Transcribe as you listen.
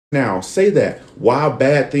Now, say that. Why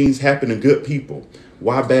bad things happen to good people?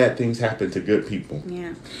 Why bad things happen to good people?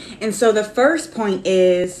 Yeah. And so the first point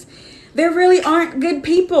is there really aren't good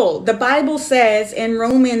people. The Bible says in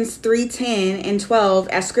Romans 3:10 and 12,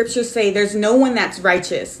 as scriptures say, there's no one that's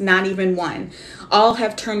righteous, not even one. All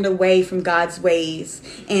have turned away from God's ways,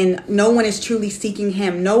 and no one is truly seeking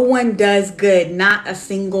him. No one does good, not a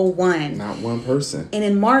single one. Not one person. And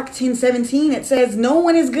in Mark 10:17, it says, no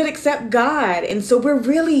one is good except God. And so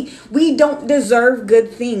we don't deserve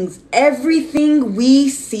good things. Everything we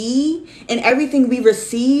see and everything we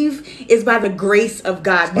receive is by the grace of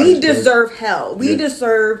God. We deserve hell. We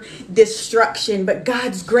deserve destruction. But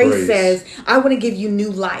God's grace says, I want to give you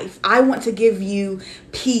new life. I want to give you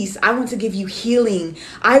peace. I want to give you healing.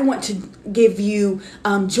 I want to give you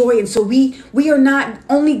joy. And so we are not,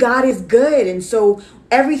 only God is good. And so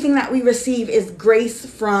everything that we receive is grace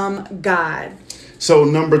from God. So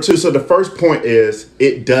number two, so the first point is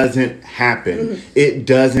it doesn't happen. Mm-hmm. It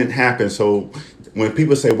doesn't happen. So when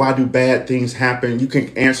people say, why do bad things happen? You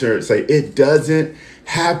can answer it, say it doesn't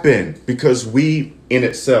happen because we in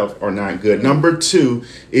itself are not good. Mm-hmm. Number two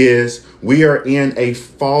is we are in a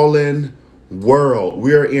fallen world.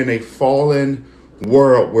 We are in a fallen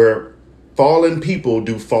world where fallen people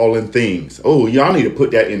do fallen things. Oh, y'all need to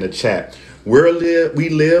put that in the chat. We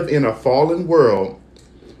live in a fallen world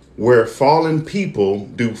where fallen people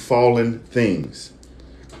do fallen things.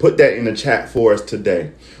 Put that in the chat for us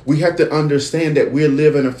today. We have to understand that we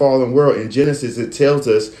live in a fallen world. In Genesis, it tells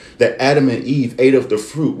us that Adam and Eve ate of the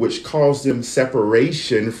fruit, which caused them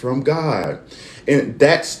separation from God. And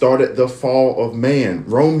that started the fall of man.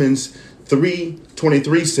 Romans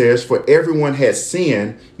 3:23 says, for everyone has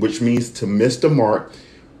sinned, which means to miss the mark.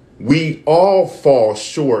 We all fall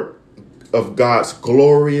short of God's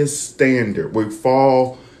glorious standard. We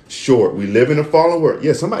fall short. We live in a fallen world.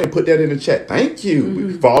 Yeah, somebody put that in the chat. Thank you.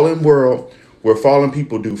 Mm-hmm. Fallen world where fallen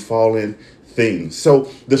people do fallen things.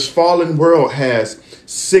 So this fallen world has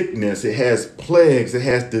sickness. It has plagues. It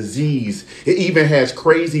has disease. It even has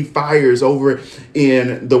crazy fires over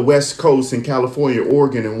in the West Coast in California,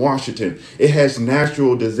 Oregon, and Washington. It has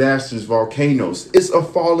natural disasters, volcanoes. It's a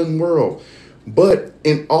fallen world. But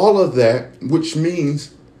in all of that, which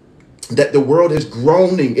means that the world is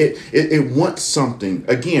groaning. It wants something.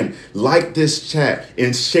 Again, like this chat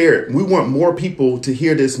and share it. We want more people to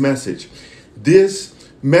hear this message. This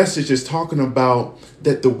message is talking about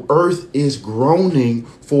that the earth is groaning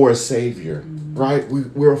for a savior, right?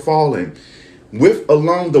 We're falling.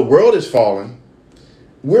 Along the world is falling.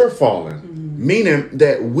 We're fallen, meaning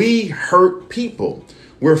that we hurt people.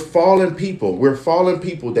 We're fallen people. We're fallen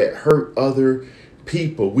people that hurt other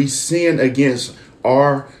people. We sin against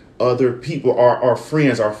our other people, our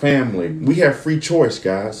friends, our family. We have free choice,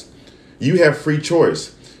 guys. You have free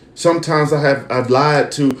choice. Sometimes I've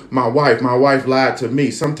lied to my wife. My wife lied to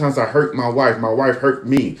me. Sometimes I hurt my wife. My wife hurt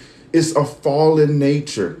me. It's a fallen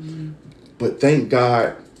nature. But thank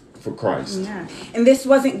God for Christ. Yeah. And this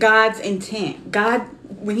wasn't God's intent. God,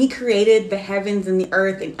 when he created the heavens and the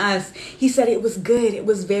earth and us, he said it was good. It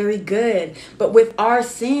was very good. But with our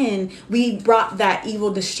sin, we brought that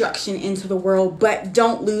evil destruction into the world. But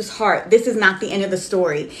don't lose heart. This is not the end of the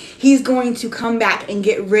story. He's going to come back and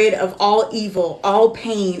get rid of all evil, all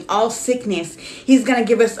pain, all sickness. He's going to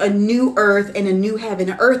give us a new earth and a new heaven,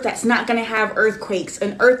 an earth that's not going to have earthquakes,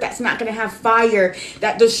 an earth that's not going to have fire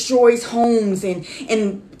that destroys homes and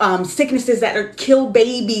sicknesses that kill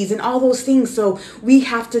babies and all those things. So we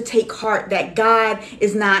have to take heart that God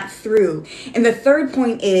is not through. And the third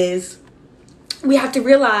point is we have to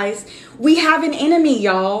realize we have an enemy,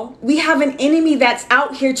 y'all. We have an enemy that's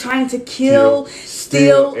out here trying to kill,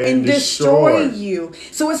 steal, and destroy you.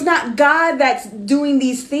 So it's not God that's doing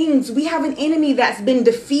these things. We have an enemy that's been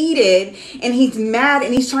defeated and he's mad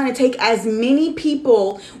and he's trying to take as many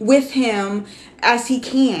people with him as he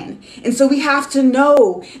can. And so we have to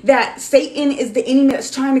know that Satan is the enemy that's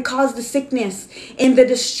trying to cause the sickness and the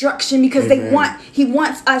destruction because he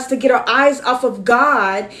wants us to get our eyes off of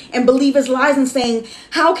God and believe his lies and saying,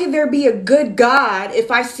 how can there be a good God if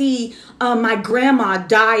I see my grandma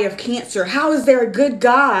die of cancer? How is there a good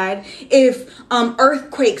God if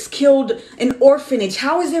earthquakes killed an orphanage?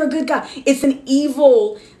 How is there a good God? It's an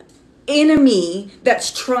evil enemy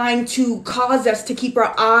that's trying to cause us to keep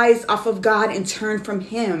our eyes off of God and turn from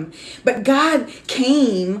him. But God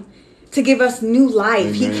came to give us new life.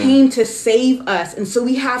 Amen. He came to save us. And so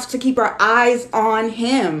we have to keep our eyes on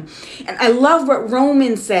him. And I love what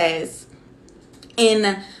Romans says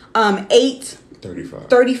in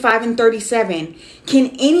 8:35 and 37. Can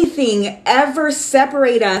anything ever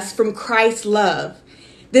separate us from Christ's love?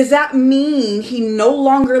 Does that mean he no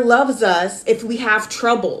longer loves us if we have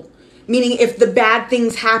trouble? Meaning if the bad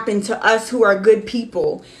things happen to us who are good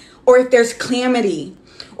people, or if there's calamity,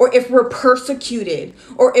 or if we're persecuted,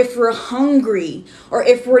 or if we're hungry, or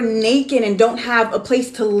if we're naked and don't have a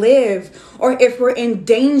place to live, or if we're in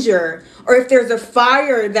danger, or if there's a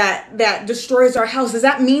fire that destroys our house. Does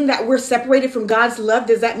that mean that we're separated from God's love?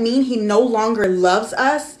 Does that mean he no longer loves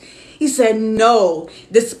us? He said, no,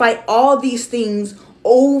 despite all these things,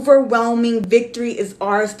 overwhelming victory is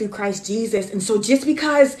ours through Christ Jesus. And so just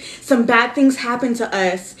because some bad things happen to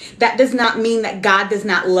us, that does not mean that God does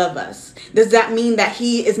not love us. Does that mean that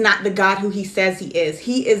he is not the God who he says he is?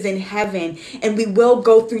 He is in heaven, and we will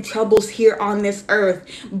go through troubles here on this earth,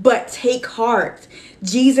 but take heart.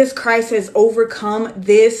 Jesus Christ has overcome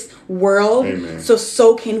this world. Amen.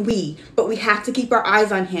 So can we. But we have to keep our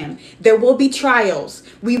eyes on him. There will be trials.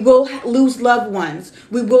 We will lose loved ones.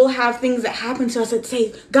 We will have things that happen to us that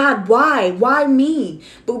say, God, why? Why me?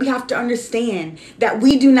 But we have to understand that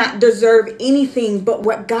we do not deserve anything but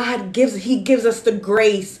what God gives. He gives us the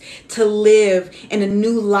grace to live in a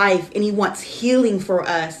new life, and he wants healing for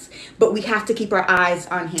us. But we have to keep our eyes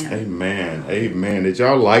on him. Amen. Amen. Did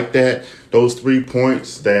y'all like that? Those 3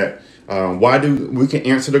 points that why do we can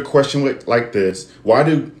answer the question like this? Why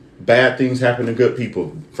do bad things happen to good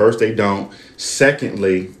people? First, they don't.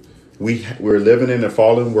 Secondly, we're living in a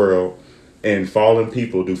fallen world, and fallen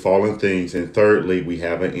people do fallen things. And thirdly, we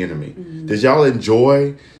have an enemy. Mm-hmm. Did y'all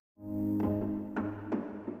enjoy